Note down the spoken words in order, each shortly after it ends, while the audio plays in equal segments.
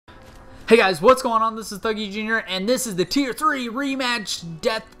Hey guys, what's going on? This is Thuggy Jr. and this is the Tier 3 rematch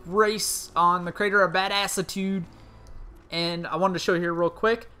death race on the Crater of Badassitude. And I wanted to show here real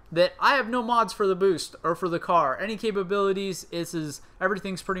quick that I have no mods for the boost or for the car. Any capabilities,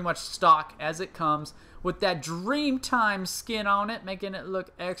 everything's pretty much stock as it comes with that Dreamtime skin on it, making it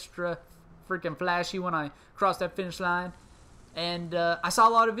look extra freaking flashy when I cross that finish line. And I saw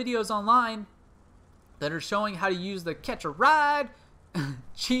a lot of videos online that are showing how to use the catch a ride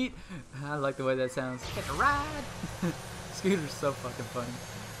cheat. I like the way that sounds. Catch a ride. Scooter's so fucking funny.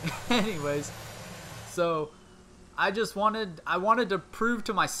 Anyways, so I wanted to prove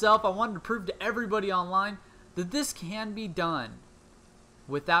to myself, I wanted to prove to everybody online that this can be done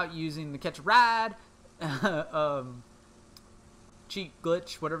without using the catch a ride cheat,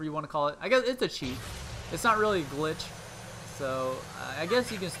 glitch, whatever you want to call it. I guess it's a cheat. It's not really a glitch. So I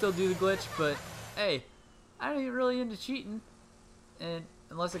guess you can still do the glitch, but hey, I ain't really into cheating. And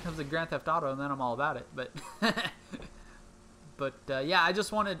unless it comes to Grand Theft Auto, and then I'm all about it. But yeah, I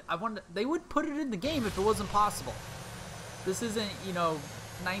wanted they would put it in the game if it wasn't possible. This isn't, you know,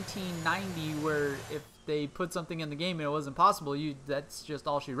 1990 where if they put something in the game and it wasn't possible, that's just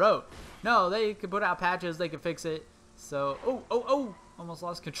all she wrote. No, they could put out patches, they could fix it. So oh, almost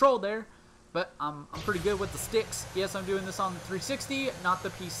lost control there. But I'm pretty good with the sticks. Yes, I'm doing this on the 360, not the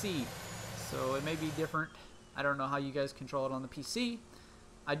PC. So it may be different. I don't know how you guys control it on the PC.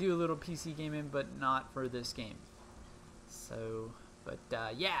 I do a little PC gaming, but not for this game. So, but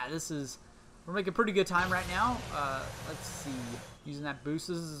yeah, we're making pretty good time right now. Let's see, using that boost.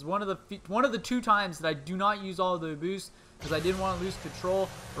 This is one of the two times that I do not use all of the boost because I didn't want to lose control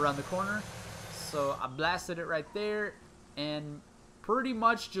around the corner. So I blasted it right there and pretty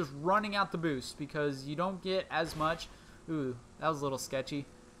much just running out the boost because you don't get as much. Ooh, that was a little sketchy.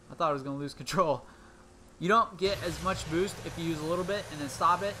 I thought I was gonna lose control. You don't get as much boost if you use a little bit and then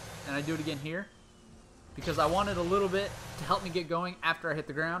stop it, and I do it again here because I wanted a little bit to help me get going after I hit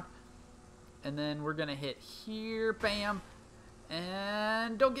the ground. And then we're gonna hit here, bam,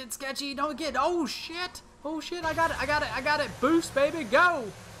 and don't get sketchy, don't get, oh shit, I got it, boost baby, go.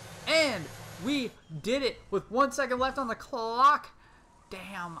 And we did it with 1 second left on the clock.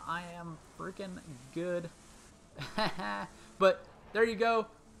 Damn, I am freaking good. But there you go,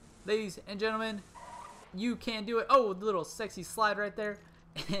 ladies and gentlemen. You can do it. Oh, the little sexy slide right there.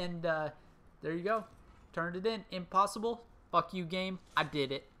 And there you go. Turned it in. Impossible. Fuck you, game. I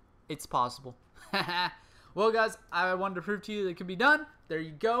did it. It's possible. Well, guys, I wanted to prove to you that it could be done. There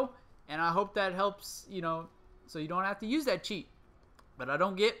you go. And I hope that helps, you know, so you don't have to use that cheat. But I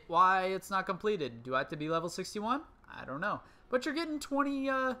don't get why it's not completed. Do I have to be level 61? I don't know. But you're getting 20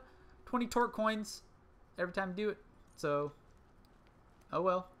 torque coins every time you do it. So, oh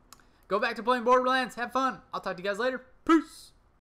well. Go back to playing Borderlands. Have fun. I'll talk to you guys later. Peace.